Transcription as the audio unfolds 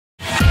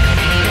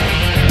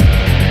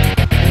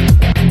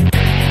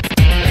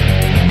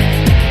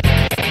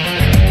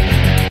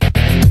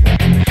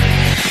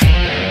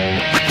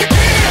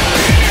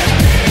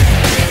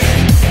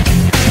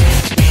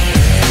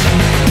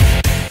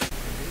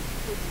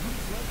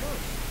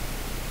us,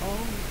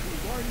 bound to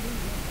winding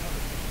hell.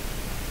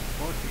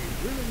 But he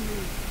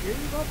willingly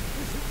gave up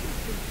his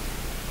existence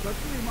that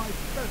we might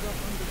better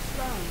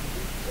understand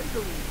the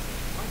vagaries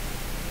of life.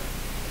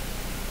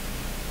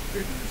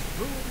 It is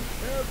through the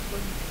ebb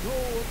and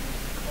flow of this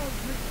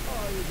cosmic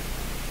tide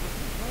that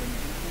we find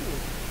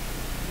renewal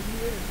in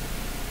the end.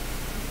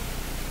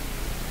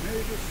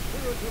 May the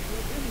spirit of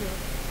Lavinia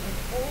and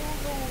all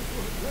those who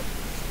have left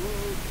this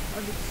world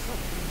and its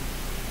suffering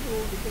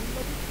know the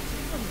beloved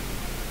serenity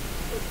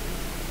of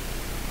peace.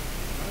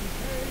 And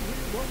may we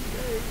one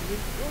day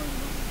rejoin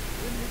them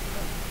in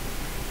eternity.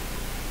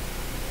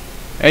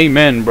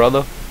 Amen,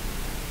 brother.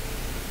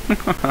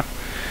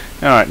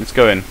 Alright, let's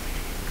go in.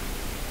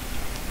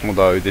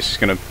 Although this is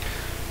gonna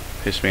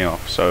piss me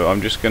off, so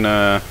I'm just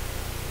gonna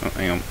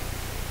hang on.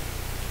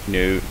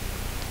 No.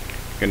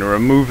 Gonna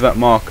remove that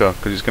marker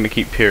because it's gonna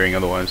keep peering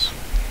otherwise.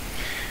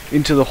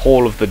 Into the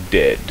Hall of the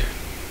Dead.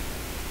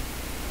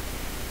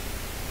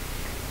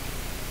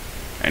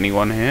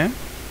 Anyone here?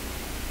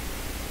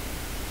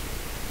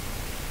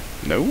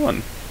 No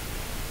one.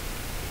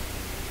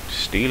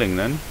 Stealing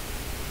then.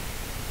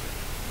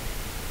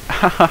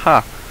 Ha ha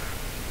ha.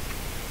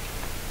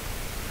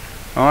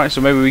 Alright,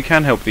 so maybe we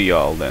can help the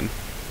JARL then.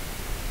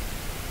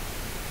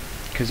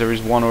 Because there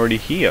is one already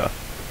here.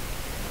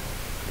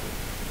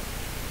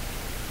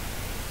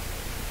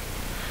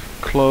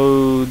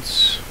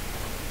 Clothes.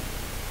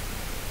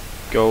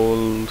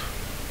 Gold.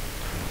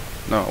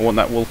 No, I want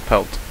that wolf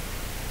pelt.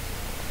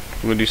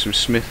 I'm going to do some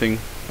smithing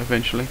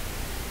eventually.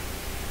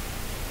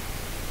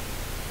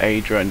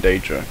 Adra and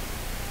Daedra.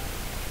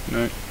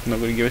 No, not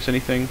going to give us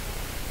anything.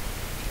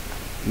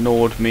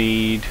 Nord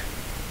mead.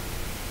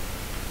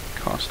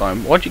 Cast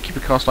iron. Why'd you keep a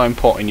cast iron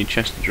pot in your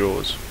chest of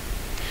drawers?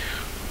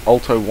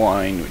 Alto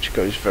wine, which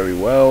goes very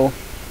well.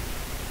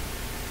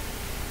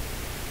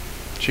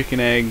 Chicken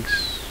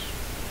eggs.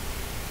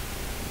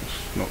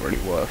 It's not really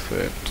worth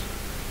it.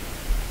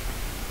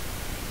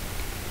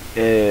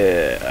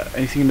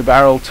 Anything in the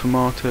barrel?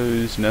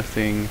 Tomatoes?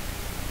 Nothing.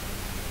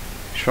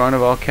 Shrine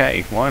of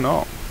Arcade. Why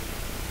not?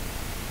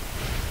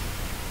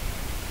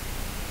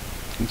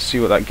 Let's see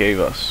what that gave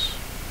us.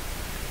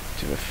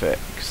 To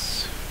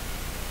effects.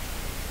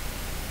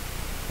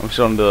 I'm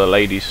still under the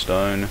Lady's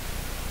Stone.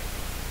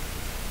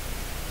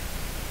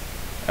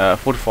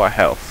 Fortify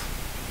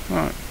health.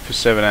 Alright, for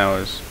 7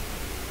 hours.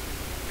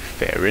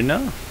 Fair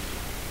enough.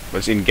 But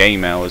it's in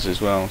game hours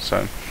as well,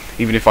 so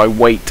even if I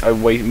wait, I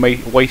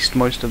waste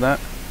most of that.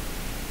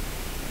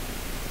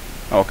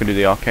 Oh, I can do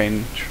the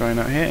arcane shrine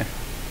out here.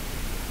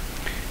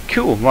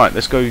 Cool, right,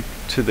 let's go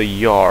to the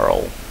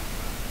JARL.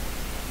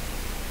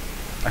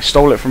 I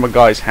stole it from a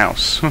guy's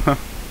house. I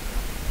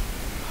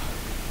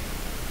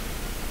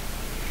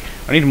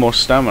need more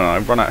stamina.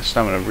 I've run out of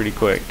stamina really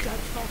quick.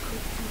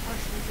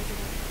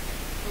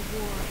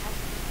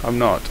 I'm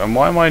not. And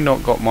why am I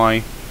not got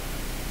my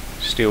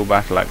steel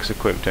battle axe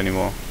equipped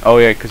anymore? Oh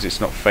yeah, because it's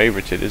not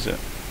favorited, is it?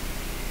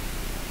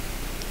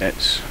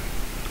 Let's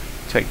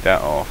take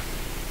that off.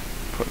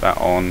 Put that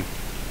on.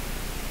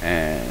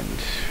 And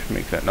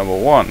make that number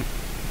 1.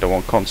 Don't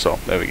want console.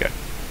 There we go.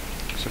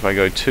 So if I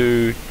go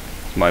 2,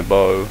 it's my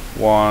bow.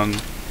 1,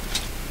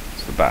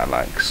 it's the battle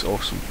axe.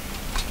 Awesome.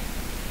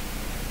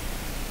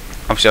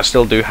 Obviously I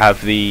still do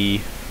have the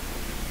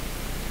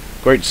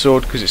great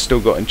sword because it's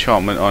still got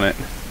enchantment on it.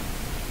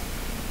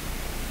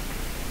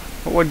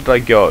 But where did I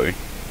go?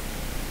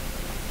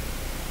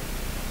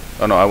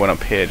 Oh no, I went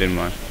up here, didn't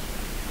I?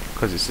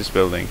 Because it's this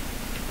building.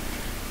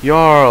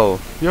 JARL!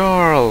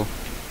 JARL!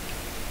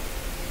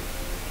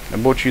 I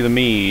bought you the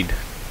mead.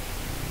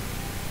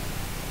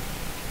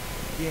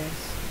 Yes.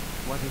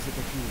 What is it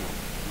that you want?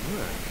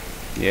 Work?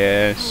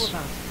 Yes. How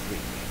about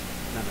drink?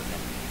 None of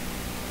them.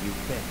 You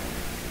better.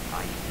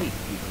 I hate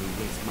people who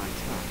waste my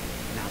time.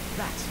 Now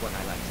that's what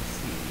I like to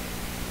see.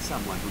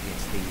 Someone who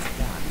gets things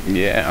done.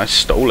 Yeah, I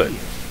stole it.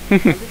 A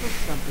little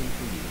something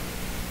for you.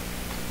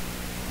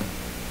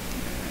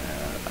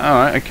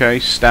 Alright, okay,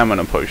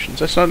 stamina potions.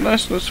 That's fair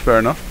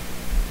enough.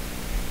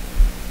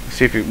 Let's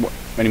see if it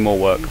any more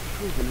work. You've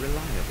proven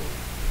reliable.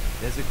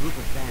 There's a group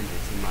of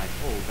bandits in my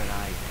hole that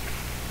I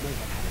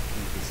never had a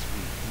few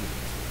discreet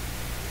dealings with.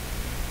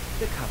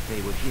 The cup they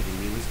were giving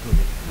me was good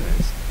at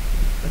first,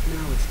 but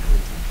now it's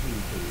time to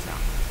clean things up.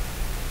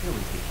 Go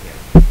and take care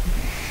of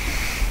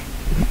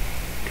it.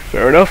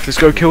 Fair enough, let's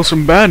go kill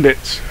some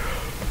bandits.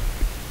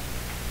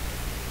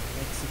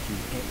 Execute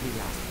every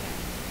last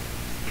bandit.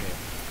 Yeah.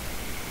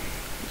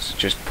 Let's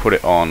just put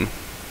it on.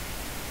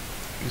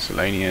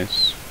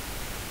 Miscellaneous.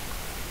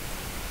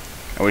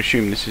 I would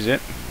assume this is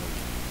it.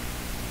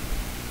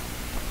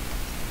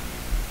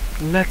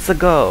 Let's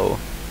go.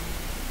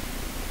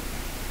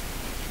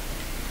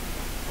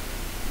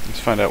 Let's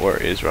find out where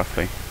it is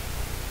roughly.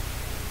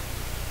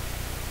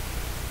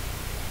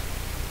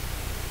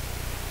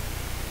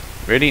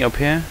 Really? Up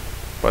here?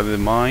 By the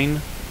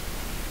mine?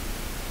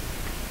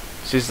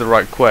 This is the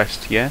right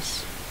quest,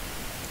 yes?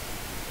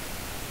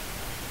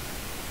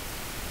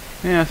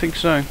 Yeah, I think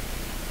so.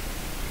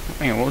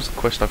 Hang on, what was the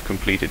quest I've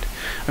completed?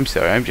 I'm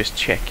sorry, I'm just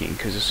checking,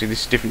 because see,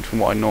 this is different from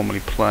what I normally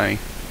play.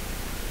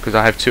 because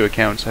I have two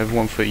accounts. I have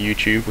one for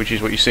YouTube, which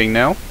is what you're seeing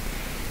now,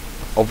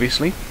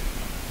 obviously.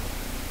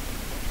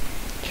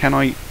 Can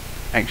I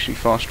actually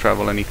fast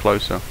travel any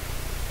closer?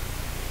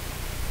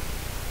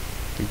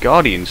 The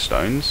Guardian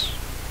Stones.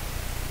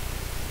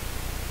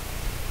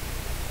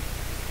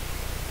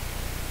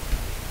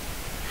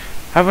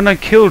 Haven't I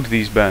killed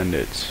these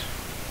bandits?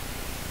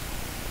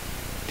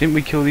 Didn't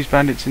we kill these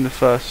bandits in the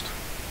first?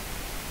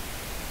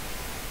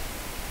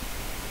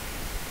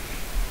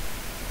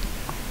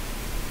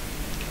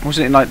 Was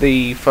it in like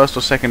the first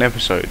or second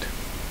episode?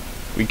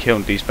 We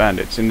killed these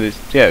bandits in the,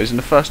 yeah, it was in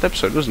the first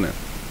episode, wasn't it?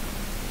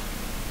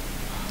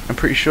 I'm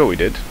pretty sure we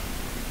did.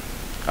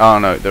 Oh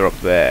no, they're up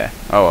there.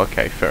 Oh,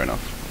 okay, fair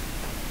enough.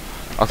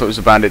 I thought it was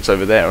the bandits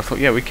over there. I thought,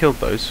 yeah, we killed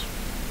those.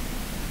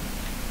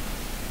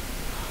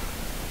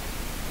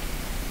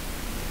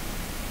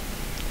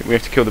 We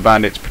have to kill the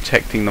bandits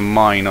protecting the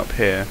mine up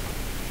here.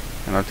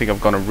 And I think I've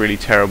gone a really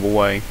terrible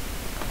way.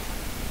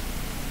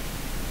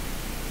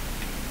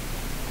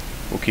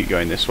 We'll keep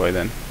going this way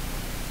then.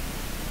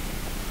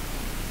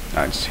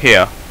 It's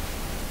here.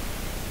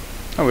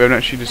 Oh, we haven't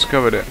actually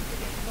discovered it.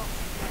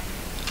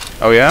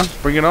 Oh yeah?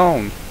 Bring it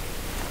on.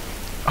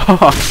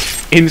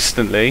 Oh,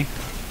 instantly.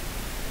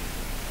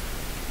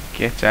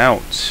 Get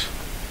out.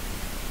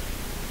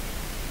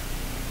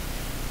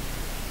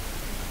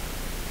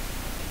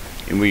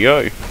 In we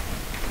go.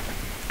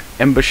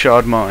 Ember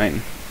Shard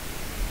Mine.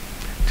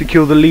 To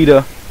kill the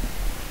leader.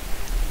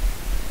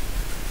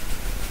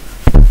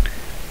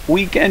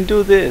 We can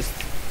do this.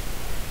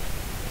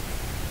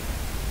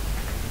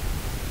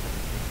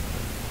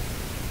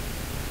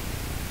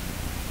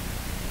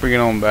 Bring it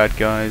on, bad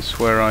guys.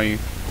 Where are you?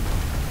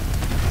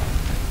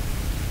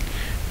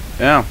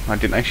 Yeah, I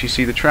didn't actually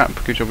see the trap.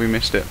 Good job we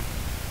missed it.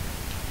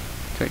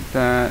 Take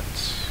that.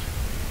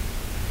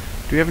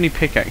 Do we have any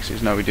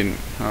pickaxes? No, we didn't.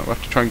 We'll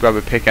have to try and grab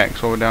a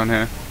pickaxe while we're down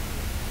here.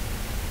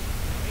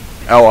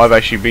 Oh, I've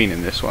actually been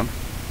in this one.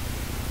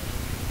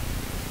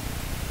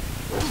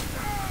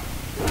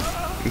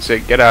 That's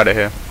it, get out of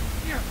here.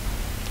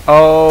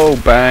 Oh,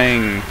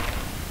 bang.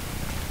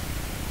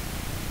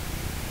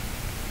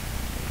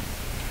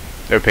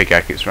 There are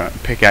pickaxes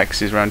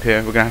around here.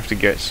 We're going to have to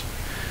get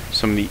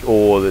some of the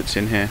ore that's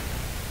in here.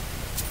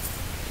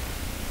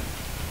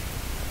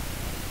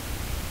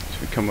 So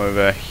we come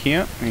over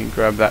here and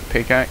grab that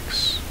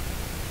pickaxe.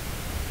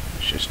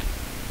 Let's just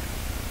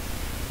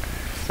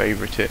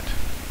favourite it.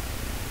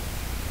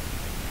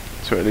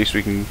 So at least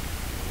we can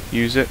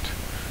use it.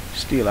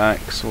 Steel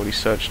axe, already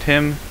searched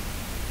him.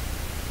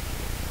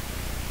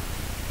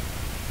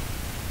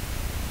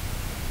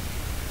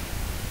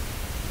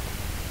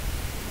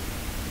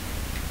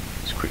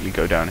 Let's quickly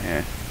go down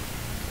here.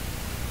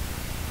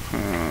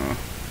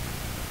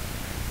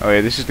 Oh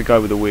yeah, this is the guy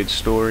with the weird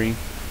story.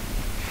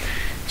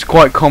 It's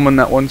quite common,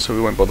 that one, so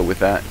we won't bother with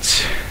that.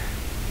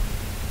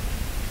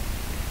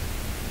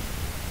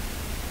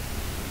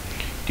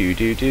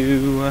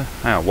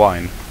 Ah,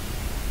 wine.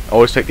 I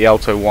always take the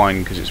Alto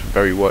wine because it's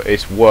very worth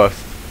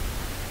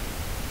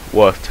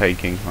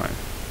taking. Right.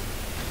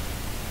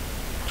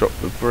 Drop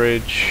the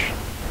bridge.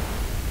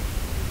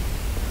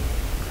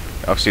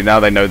 Obviously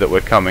now they know that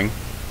we're coming.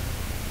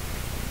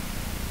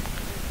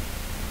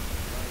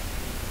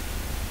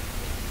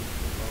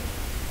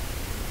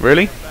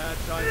 Really?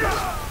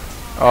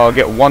 Oh, I'll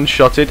get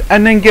one-shotted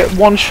and then get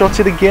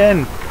one-shotted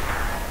again.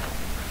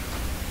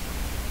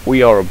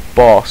 We are a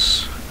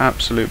boss.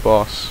 Absolute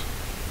boss.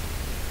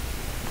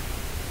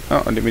 Oh,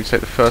 I didn't mean to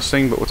take the first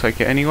thing, but we'll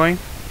take it anyway.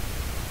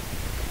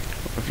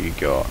 What have you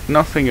got?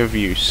 Nothing of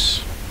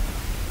use.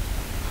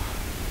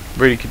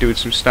 Really could do with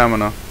some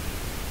stamina.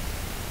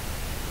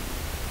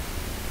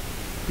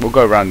 We'll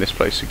go around this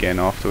place again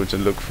afterwards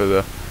and look for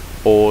the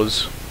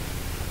ores.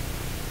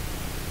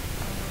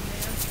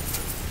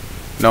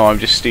 No, I'm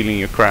just stealing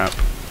your crap.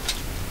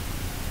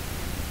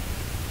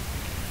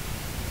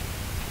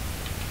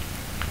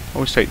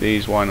 Always take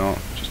these, why not?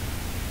 Just...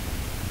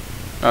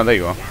 Oh, there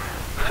you are.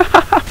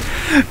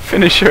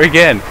 Finish her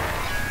again.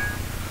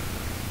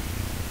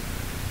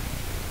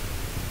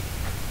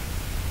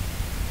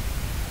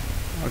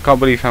 I can't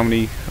believe how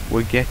many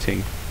we're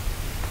getting.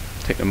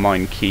 Take the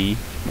mine key,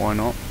 why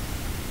not?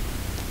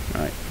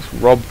 Right, let's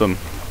rob them.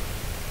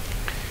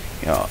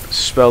 Yeah,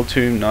 spell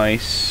tomb,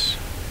 nice.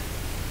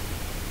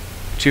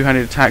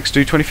 Two-handed attacks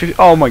do 20-50.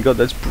 Oh my god,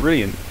 that's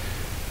brilliant.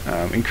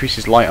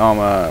 Increases light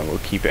armor, we'll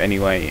keep it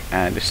anyway.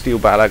 And a steel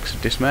battle axe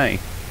of dismay.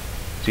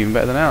 It's even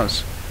better than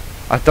ours.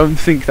 I don't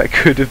think that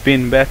could have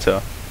been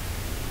better.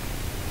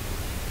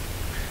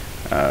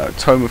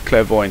 Tome of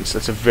Clairvoyance,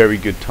 that's a very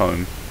good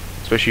tome.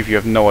 Especially if you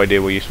have no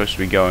idea where you're supposed to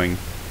be going.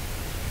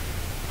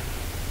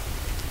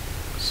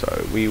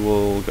 So we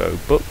will go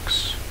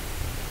books.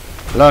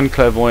 Learn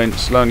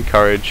Clairvoyance, learn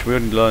Courage. We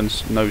already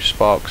learned no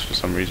sparks for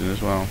some reason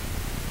as well.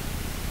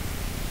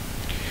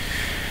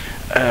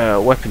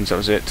 Weapons, that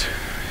was it.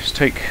 Let's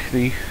take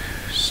the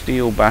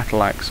steel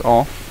battle axe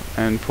off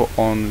and put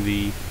on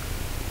the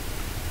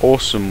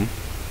awesome.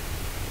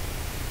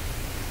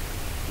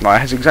 Right,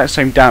 it has the exact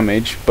same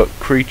damage, but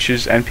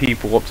creatures and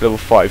people up to level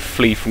 5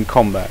 flee from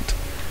combat.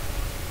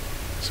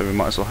 so we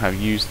might as well have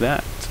used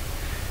that.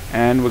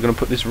 And we're going to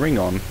put this ring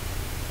on,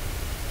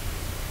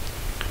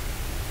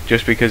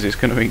 just because it's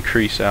going to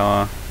increase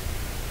our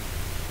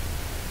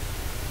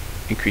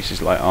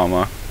increases light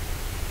armor.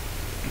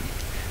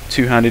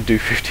 Two-handed do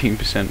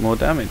 15% more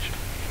damage.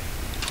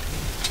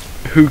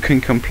 Who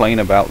can complain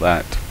about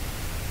that?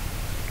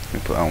 We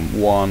put that on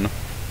 1.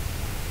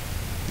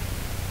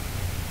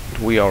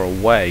 We are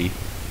away.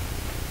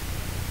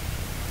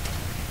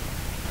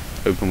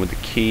 Open with the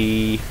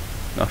key.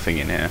 Nothing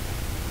in here.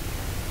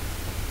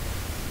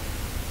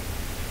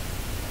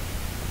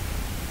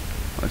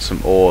 There's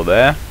some ore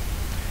there.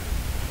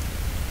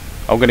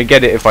 I'm going to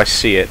get it if I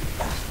see it.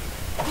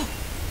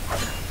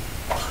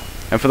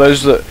 And for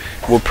those that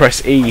will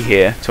press E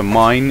here to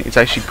mine, it's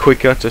actually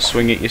quicker to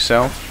swing it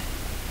yourself.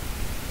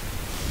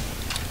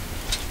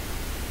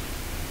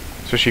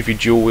 Especially if you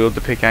dual wield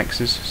the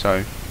pickaxes, so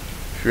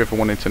if you ever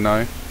wanted to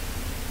know.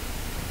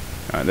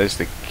 Alright,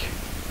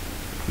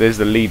 there's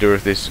the leader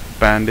of this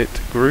bandit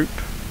group.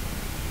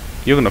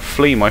 You're going to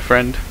flee, my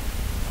friend.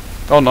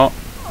 Or not.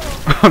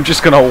 I'm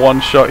just going to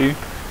one-shot you.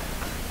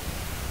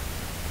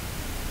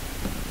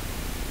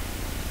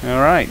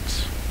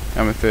 Alright.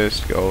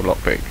 Amethyst, gold,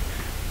 lockpick.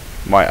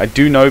 Right, I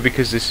do know,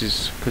 because this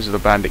is because of the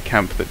bandit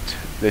camp that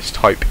this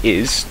type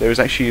is, there is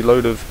actually a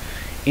load of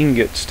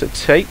ingots to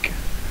take.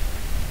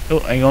 Oh,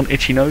 hang on,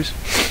 itchy nose.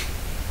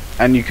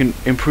 And you can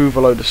improve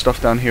a load of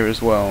stuff down here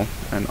as well.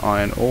 And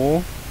iron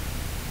ore.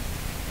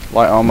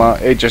 Light armor,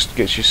 it just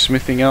gets you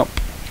smithing up.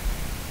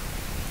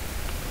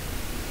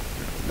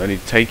 Don't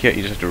need to take it,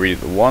 you just have to read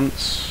it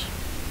once.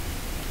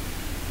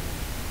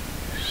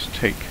 Just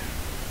take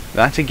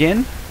that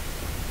again.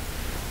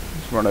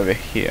 Let's run over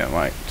here,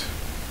 right.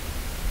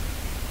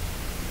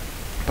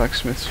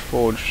 Blacksmith's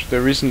Forge.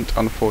 There isn't,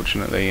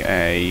 unfortunately,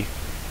 a...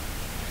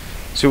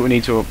 See what we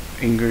need to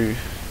improve.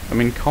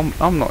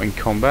 I'm not in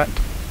combat.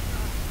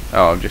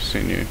 Oh, I've just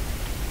seen you.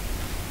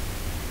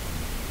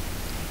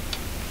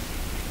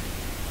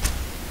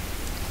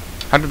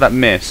 How did that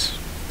miss?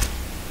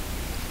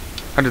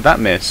 How did that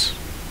miss?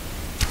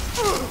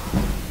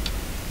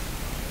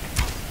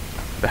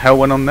 The hell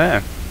went on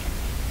there?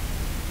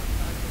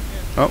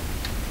 Oh.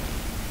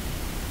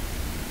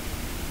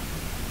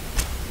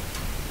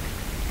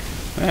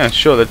 Yeah,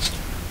 sure,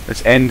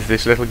 let's end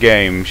this little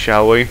game,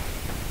 shall we?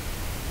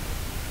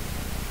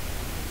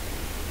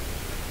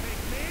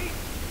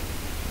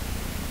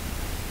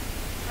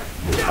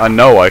 I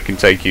know I can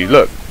take you,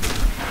 look!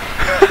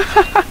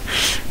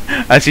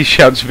 As he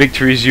shouts,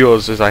 "Victory is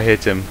yours," as I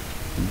hit him.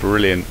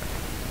 Brilliant.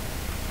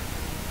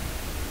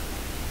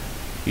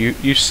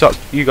 You suck.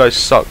 You guys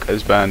suck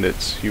as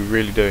bandits. You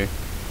really do.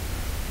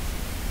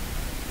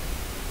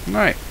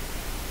 Right.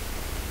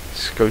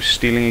 Let's go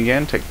stealing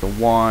again. Take the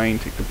wine.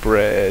 Take the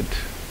bread.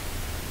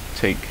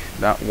 Take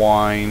that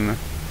wine.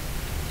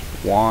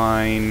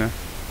 Wine.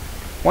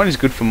 Wine is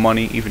good for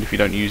money, even if you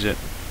don't use it.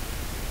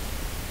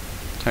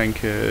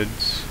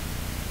 Tankards.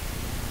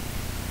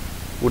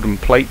 Wooden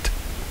plate.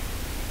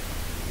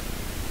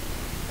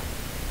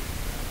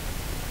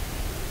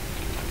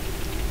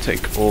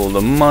 Take all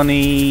the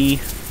money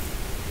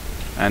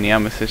and the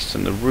amethysts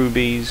and the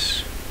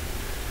rubies.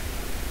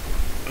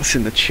 What's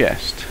in the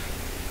chest?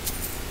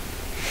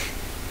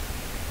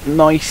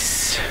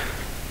 Nice.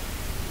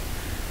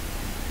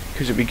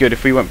 Because it'd be good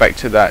if we went back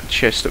to that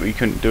chest that we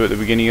couldn't do at the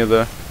beginning of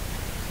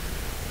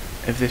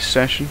this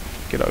session.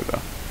 Get over.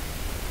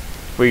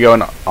 If we go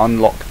and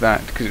unlock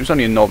that, because it was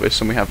only a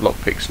novice and we have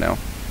lockpicks now.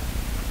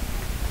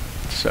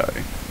 So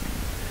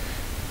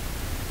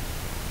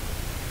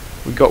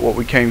we got what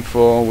we came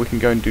for. We can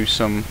go and do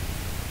some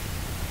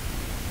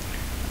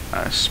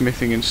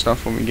smithing and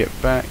stuff when we get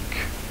back.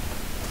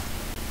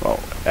 Well,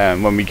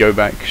 when we go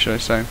back, should I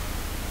say.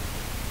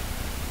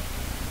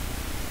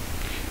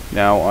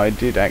 Now, I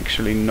did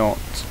actually not...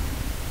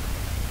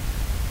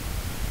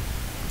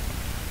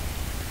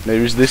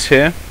 There is this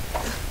here.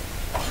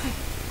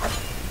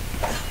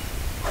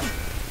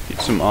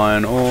 Get some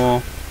iron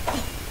ore.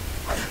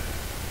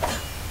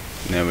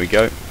 There we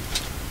go.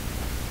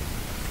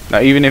 Now,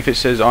 even if it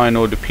says iron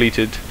ore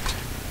depleted,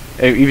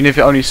 even if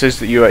it only says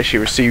that you actually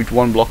received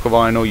 1 block of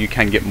iron ore, you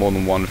can get more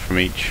than 1 from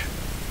each.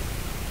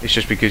 It's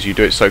just because you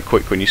do it so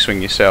quick when you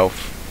swing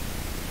yourself.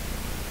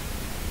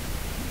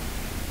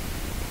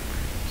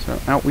 So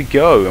out we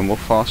go, and we'll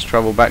fast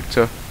travel back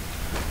to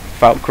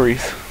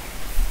Falkreath.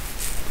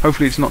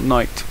 Hopefully it's not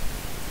night.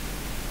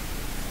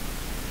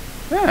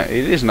 Yeah,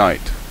 it is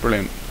night.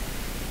 Brilliant.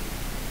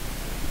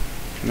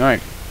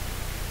 Right.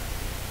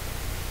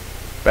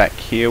 Back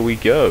here we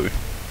go.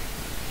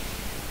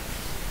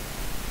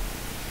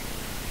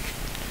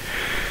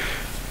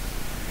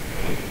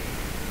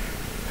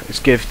 Let's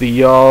give the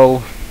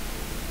JARL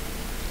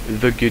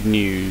the good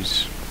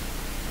news.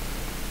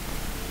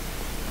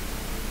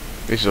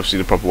 This is obviously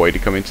the proper way to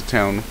come into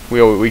town.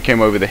 We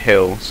came over the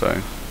hill,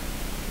 so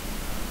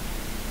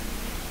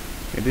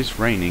it is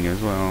raining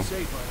as well.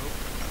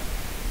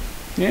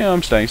 Yeah,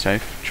 I'm staying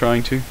safe.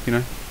 Trying to, you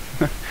know.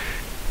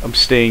 I'm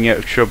staying out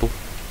of trouble.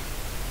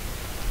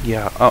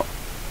 Yeah. Oh.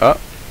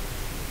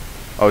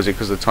 Oh, is it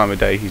because of the time of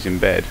day he's in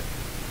bed?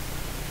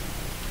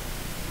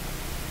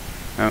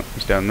 Oh,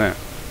 he's down there.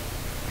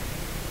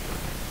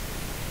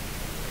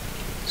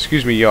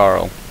 Excuse me,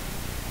 Jarl.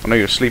 I know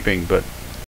you're sleeping, but